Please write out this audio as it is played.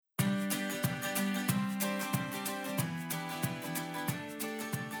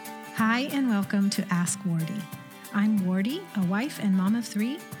Hi, and welcome to Ask Wardy. I'm Wardy, a wife and mom of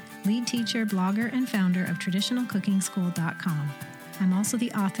three, lead teacher, blogger, and founder of TraditionalCookingSchool.com. I'm also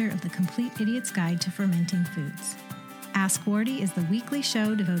the author of The Complete Idiot's Guide to Fermenting Foods. Ask Wardy is the weekly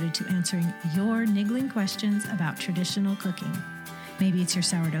show devoted to answering your niggling questions about traditional cooking. Maybe it's your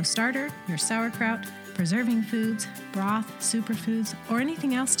sourdough starter, your sauerkraut, preserving foods, broth, superfoods, or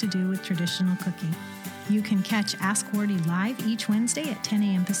anything else to do with traditional cooking. You can catch Ask Wardy live each Wednesday at 10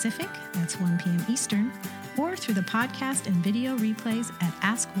 a.m. Pacific, that's 1 p.m. Eastern, or through the podcast and video replays at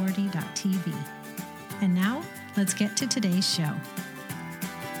askwardy.tv. And now, let's get to today's show.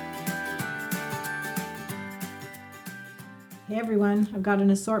 Hey everyone, I've got an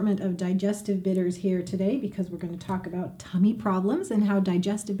assortment of digestive bitters here today because we're going to talk about tummy problems and how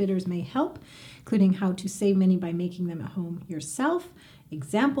digestive bitters may help, including how to save money by making them at home yourself,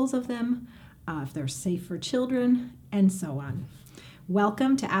 examples of them, if they're safe for children, and so on.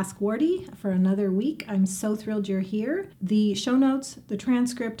 Welcome to Ask Wardy for another week. I'm so thrilled you're here. The show notes, the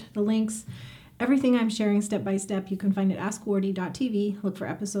transcript, the links, everything I'm sharing step by step, you can find at askwardy.tv. Look for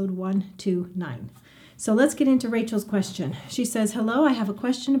episode 129. So let's get into Rachel's question. She says, hello, I have a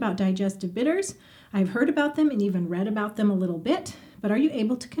question about digestive bitters. I've heard about them and even read about them a little bit, but are you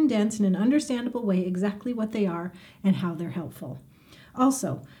able to condense in an understandable way exactly what they are and how they're helpful?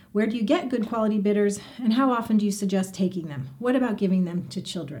 Also, where do you get good quality bitters and how often do you suggest taking them? What about giving them to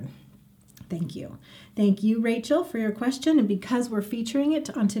children? Thank you. Thank you, Rachel, for your question. And because we're featuring it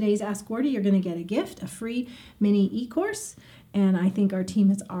on today's Ask Wardy, you're going to get a gift, a free mini e-course. And I think our team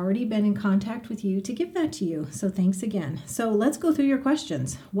has already been in contact with you to give that to you. So thanks again. So let's go through your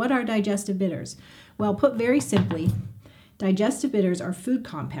questions. What are digestive bitters? Well, put very simply, digestive bitters are food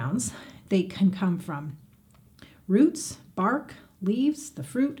compounds. They can come from roots, bark, leaves, the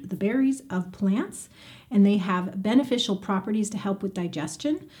fruit, the berries of plants, and they have beneficial properties to help with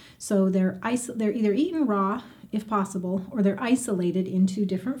digestion. So they're either eaten raw, if possible, or they're isolated into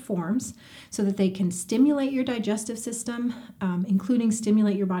different forms so that they can stimulate your digestive system, including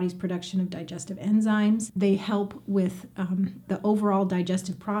stimulate your body's production of digestive enzymes. They help with the overall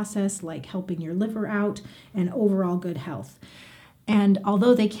digestive process, like helping your liver out and overall good health. And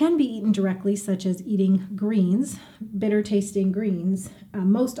although they can be eaten directly, such as eating greens, bitter tasting greens,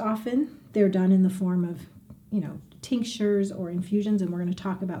 most often they're done in the form of, tinctures or infusions, and we're going to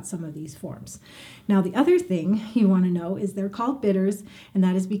talk about some of these forms. Now, the other thing you want to know is they're called bitters, and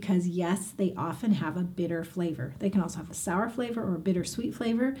that is because, yes, they often have a bitter flavor. They can also have a sour flavor or a bittersweet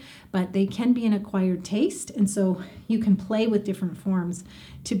flavor, but they can be an acquired taste, and so you can play with different forms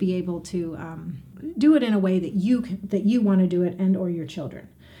to be able to do it in a way that you want to do it and or your children.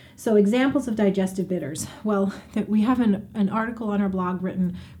 So examples of digestive bitters. Well, we have an article on our blog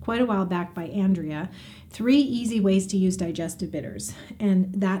written quite a while back by Andrea, 3 easy ways to use digestive bitters.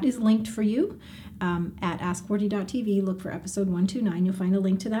 And that is linked for you at askwardy.tv. Look for episode 129. You'll find a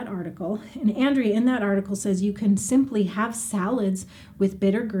link to that article. And Andrea in that article says you can simply have salads with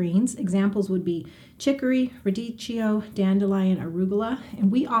bitter greens. Examples would be chicory, radicchio, dandelion, arugula.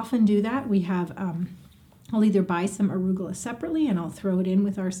 And we often do that. We have I'll either buy some arugula separately and I'll throw it in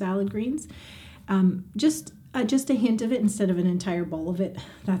with our salad greens. Just a hint of it instead of an entire bowl of it.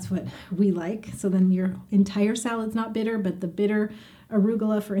 That's what we like. So then your entire salad's not bitter, but the bitter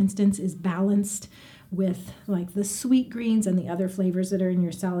arugula, for instance, is balanced with like the sweet greens and the other flavors that are in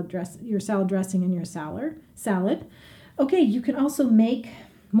your salad dressing and your salad. Okay, you can also make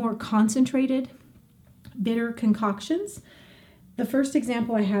more concentrated bitter concoctions. The first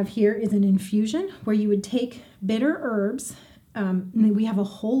example I have here is an infusion where you would take bitter herbs. We have a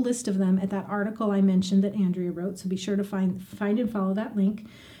whole list of them at that article I mentioned that Andrea wrote, so be sure to find and follow that link.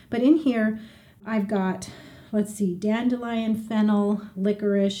 But in here, I've got, dandelion, fennel,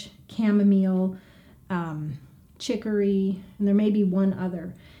 licorice, chamomile, chicory, and there may be one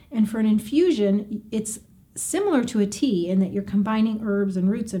other. And for an infusion, it's similar to a tea in that you're combining herbs and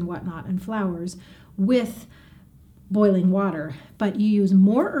roots and whatnot and flowers with boiling water, but you use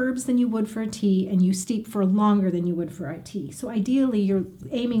more herbs than you would for a tea and you steep for longer than you would for a tea. So ideally you're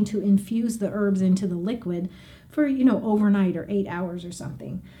aiming to infuse the herbs into the liquid for, overnight or 8 hours or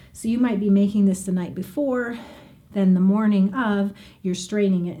something. So you might be making this the night before, then the morning of, you're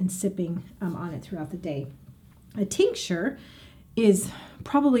straining it and sipping on it throughout the day. A tincture is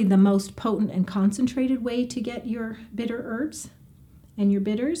probably the most potent and concentrated way to get your bitter herbs. and your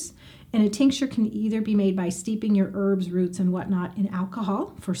bitters. And a tincture can either be made by steeping your herbs, roots, and whatnot in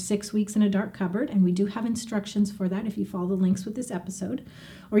alcohol for 6 weeks in a dark cupboard, and we do have instructions for that if you follow the links with this episode.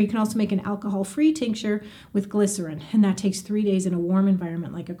 Or you can also make an alcohol-free tincture with glycerin, and that takes 3 days in a warm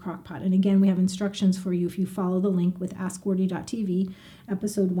environment like a crock pot. And again, we have instructions for you if you follow the link with AskWordy.tv,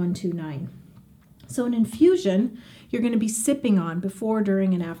 episode 129. So an infusion, you're going to be sipping on before,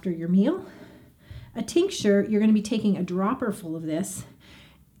 during, and after your meal. A tincture, you're going to be taking a dropper full of this,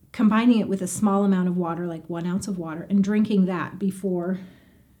 combining it with a small amount of water, like 1 ounce of water, and drinking that before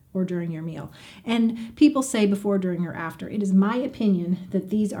or during your meal. And people say before, during, or after. It is my opinion that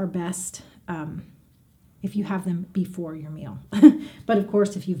these are best if you have them before your meal. But of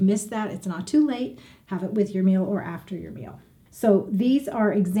course, if you've missed that, it's not too late. Have it with your meal or after your meal. So these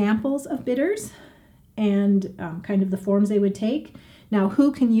are examples of bitters and kind of the forms they would take. Now,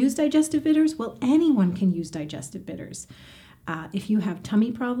 who can use digestive bitters? Well, anyone can use digestive bitters. If you have tummy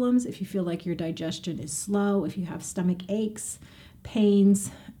problems, if you feel like your digestion is slow, if you have stomach aches,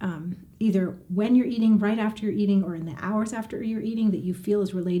 pains, either when you're eating, right after you're eating, or in the hours after you're eating that you feel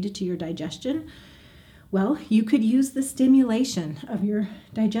is related to your digestion, well, you could use the stimulation of your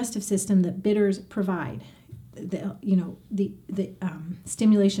digestive system that bitters provide. The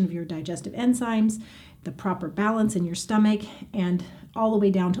stimulation of your digestive enzymes, the proper balance in your stomach, and all the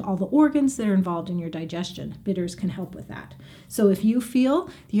way down to all the organs that are involved in your digestion. Bitters can help with that. So if you feel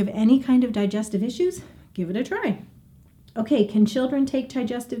you have any kind of digestive issues, give it a try. Okay, can children take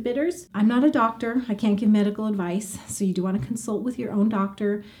digestive bitters? I'm not a doctor. I can't give medical advice, so you do want to consult with your own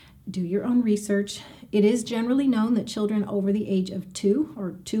doctor, do your own research. It is generally known that children over the age of 2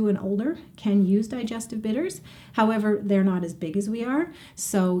 or 2 and older can use digestive bitters. However, they're not as big as we are,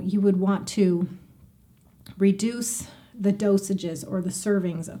 so you would want to reduce the dosages or the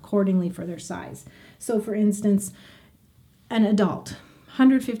servings accordingly for their size. So for instance, an adult,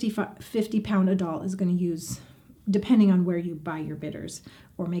 150-pound adult is going to use, depending on where you buy your bitters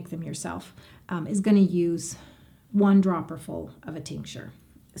or make them yourself, is going to use 1 dropper full of a tincture.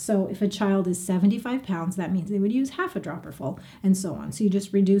 So if a child is 75 pounds, that means they would use half a dropper full, and so on. So you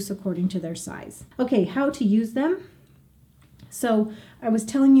just reduce according to their size. Okay, how to use them. So I was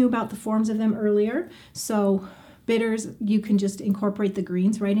telling you about the forms of them earlier. So bitters, you can just incorporate the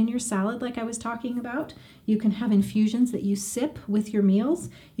greens right in your salad like I was talking about. You can have infusions that you sip with your meals.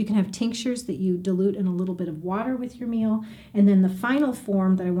 You can have tinctures that you dilute in a little bit of water with your meal. And then the final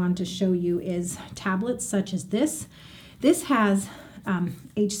form that I wanted to show you is tablets such as this. This has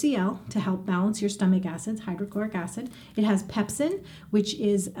HCl to help balance your stomach acids, hydrochloric acid. It has pepsin, which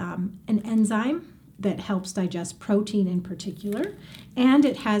is an enzyme that helps digest protein in particular, and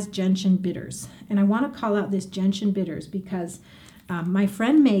it has gentian bitters. And I want to call out this gentian bitters because my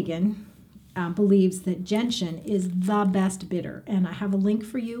friend Megan believes that gentian is the best bitter, and I have a link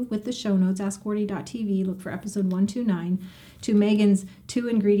for you with the show notes, AskWordy.tv, look for episode 129, to Megan's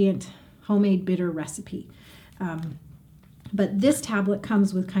 2-ingredient homemade bitter recipe. But this tablet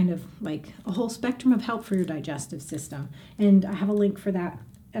comes with kind of like a whole spectrum of help for your digestive system, and I have a link for that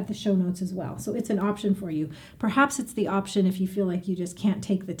at the show notes as well. So it's an option for you. Perhaps it's the option if you feel like you just can't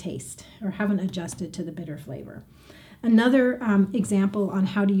take the taste or haven't adjusted to the bitter flavor. Another example on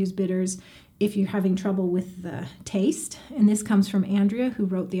how to use bitters if you're having trouble with the taste, and this comes from Andrea, who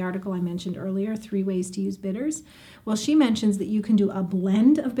wrote the article I mentioned earlier, 3 Ways to Use Bitters. Well, she mentions that you can do a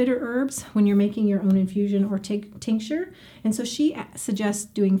blend of bitter herbs when you're making your own infusion or tincture. And so she suggests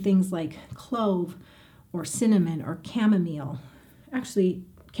doing things like clove or cinnamon or chamomile. Actually,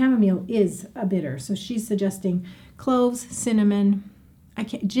 chamomile is a bitter, so she's suggesting cloves, cinnamon,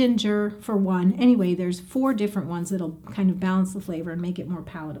 ginger for one. Anyway, there's 4 different ones that'll kind of balance the flavor and make it more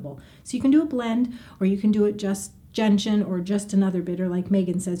palatable. So you can do a blend, or you can do it just gentian or just another bitter, like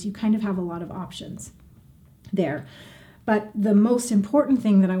Megan says. You kind of have a lot of options there. But the most important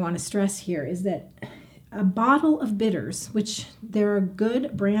thing that I want to stress here is that a bottle of bitters, which there are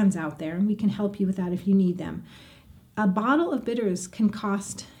good brands out there, and we can help you with that if you need them. A bottle of bitters can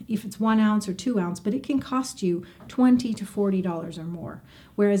cost, if it's 1 ounce or 2 ounce, but it can cost you $20 to $40 or more.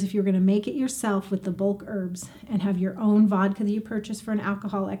 Whereas if you're going to make it yourself with the bulk herbs and have your own vodka that you purchase for an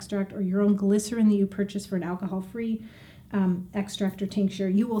alcohol extract, or your own glycerin that you purchase for an alcohol-free extract or tincture,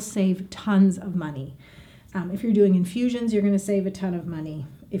 you will save tons of money. If you're doing infusions, you're going to save a ton of money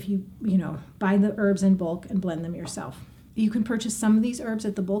if you buy the herbs in bulk and blend them yourself. You can purchase some of these herbs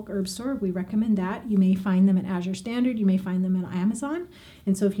at the bulk herb store. We recommend that. You may find them at Azure Standard. You may find them on Amazon.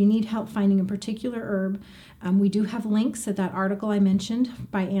 And so if you need help finding a particular herb, we do have links at that article I mentioned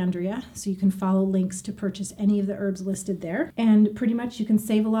by Andrea. So you can follow links to purchase any of the herbs listed there. And pretty much you can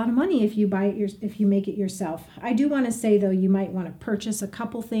save a lot of money if you buy it, if you make it yourself. I do want to say though, you might want to purchase a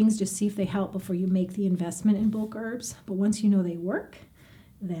couple things, just see if they help before you make the investment in bulk herbs. But once you know they work,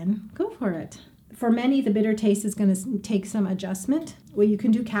 then go for it. For many, the bitter taste is going to take some adjustment. Well, you can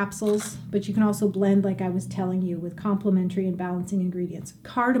do capsules, but you can also blend, like I was telling you, with complementary and balancing ingredients.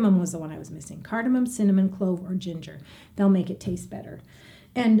 Cardamom was the one I was missing. Cardamom, cinnamon, clove, or ginger. They'll make it taste better.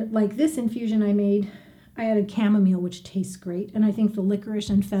 And like this infusion I made, I added chamomile, which tastes great. And I think the licorice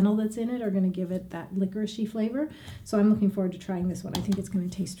and fennel that's in it are going to give it that licoricey flavor. So I'm looking forward to trying this one. I think it's going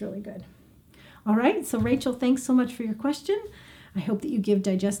to taste really good. All right, so Rachel, thanks so much for your question. I hope that you give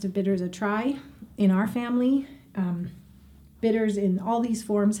digestive bitters a try. In our family, bitters in all these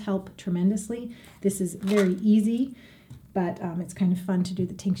forms help tremendously. This is very easy, but it's kind of fun to do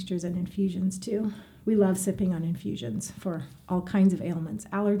the tinctures and infusions too. We love sipping on infusions for all kinds of ailments,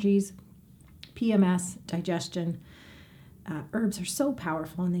 allergies, PMS, digestion. Herbs are so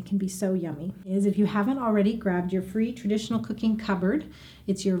powerful and they can be so yummy. If you haven't already grabbed your free traditional cooking cupboard,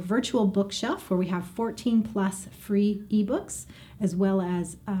 it's your virtual bookshelf where we have 14 plus free ebooks as well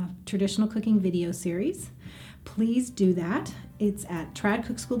as a traditional cooking video series. Please do that. It's at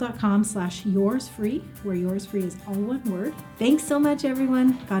tradcookschool.com/yoursfree, where yours free is all one word. Thanks so much,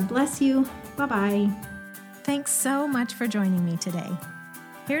 everyone. God bless you. Bye-bye. Thanks so much for joining me today.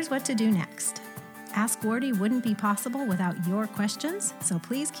 Here's what to do next. Ask Wardee wouldn't be possible without your questions, so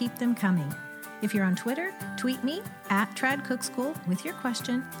please keep them coming. If you're on Twitter, tweet me at TradCookSchool with your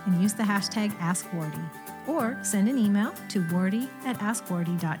question and use the hashtag AskWardee, or send an email to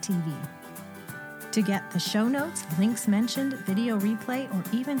wardee@askwardee.tv. To get the show notes, links mentioned, video replay, or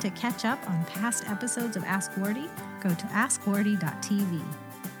even to catch up on past episodes of Ask Wardee, go to askwardee.tv.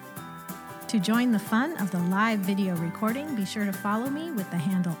 To join the fun of the live video recording, be sure to follow me with the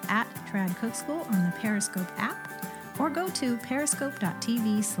handle @TradCookSchool on the Periscope app, or go to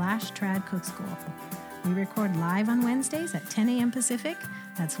periscope.tv/TradCookSchool. We record live on Wednesdays at 10 a.m. Pacific,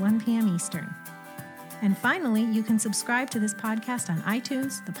 that's 1 p.m. Eastern. And finally, you can subscribe to this podcast on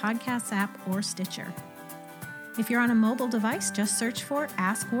iTunes, the Podcasts app, or Stitcher. If you're on a mobile device, just search for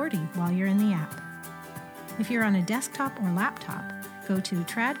Ask Wardee while you're in the app. If you're on a desktop or laptop, go to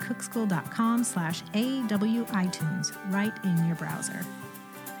tradcookschool.com/AWiTunes right in your browser.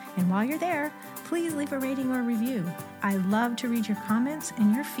 And while you're there, please leave a rating or review. I love to read your comments,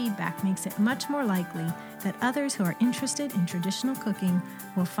 and your feedback makes it much more likely that others who are interested in traditional cooking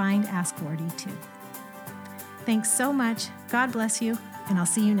will find Ask Wardee too. Thanks so much, God bless you, and I'll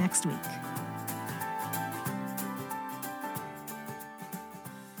see you next week.